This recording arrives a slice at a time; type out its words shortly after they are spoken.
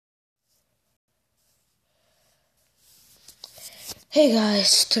Hey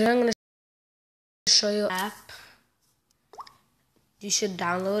guys, today I'm going to show you an app you should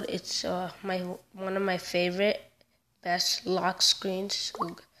download. It's one of my favorite best lock screens.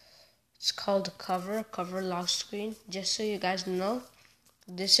 It's called Cover Lock Screen. Just so you guys know,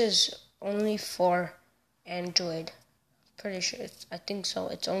 this is only for Android. Pretty sure I think so.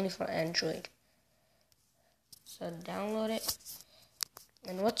 It's only for Android. So download it.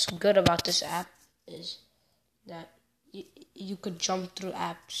 And what's good about this app is that you could jump through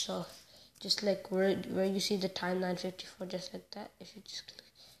apps. So just like where you see the timeline 54, just like that. If you just click,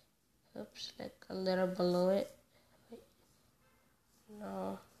 oops, like a little below it. Wait,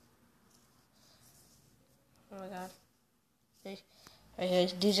 no. Oh my god. Right here,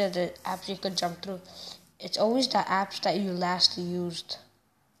 these are the apps you could jump through. It's always the apps that you last used.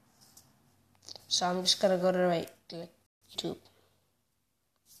 So I'm just gonna go to YouTube.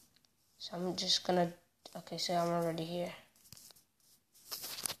 So I'm just gonna, okay, so I'm already here.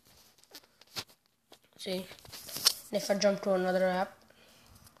 See? And if I jump to another app,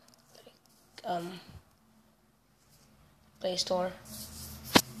 like, Play Store,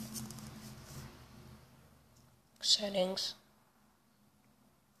 settings,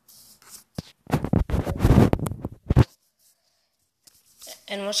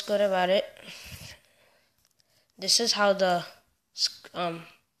 and what's good about it, this is how the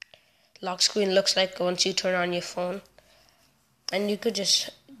lock screen looks like once you turn on your phone. And you could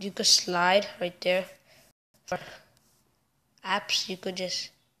slide right there. For apps, you could just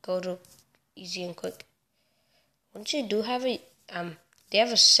go to easy and quick. Once you do have it, they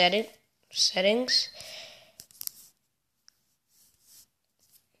have a settings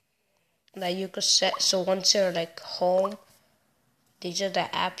that you could set. So once you're like home, these are the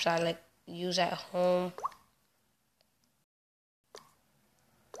apps I like use at home.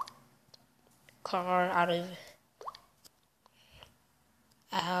 Car,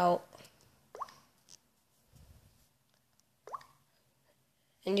 out.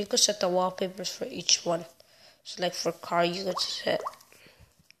 And you could set the wallpapers for each one. So like for car, you could set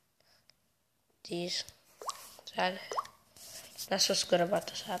these. That's what's good about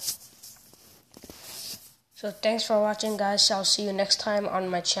this app. So thanks for watching, guys. I'll see you next time on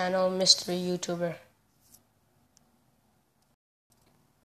my channel, Mystery YouTuber.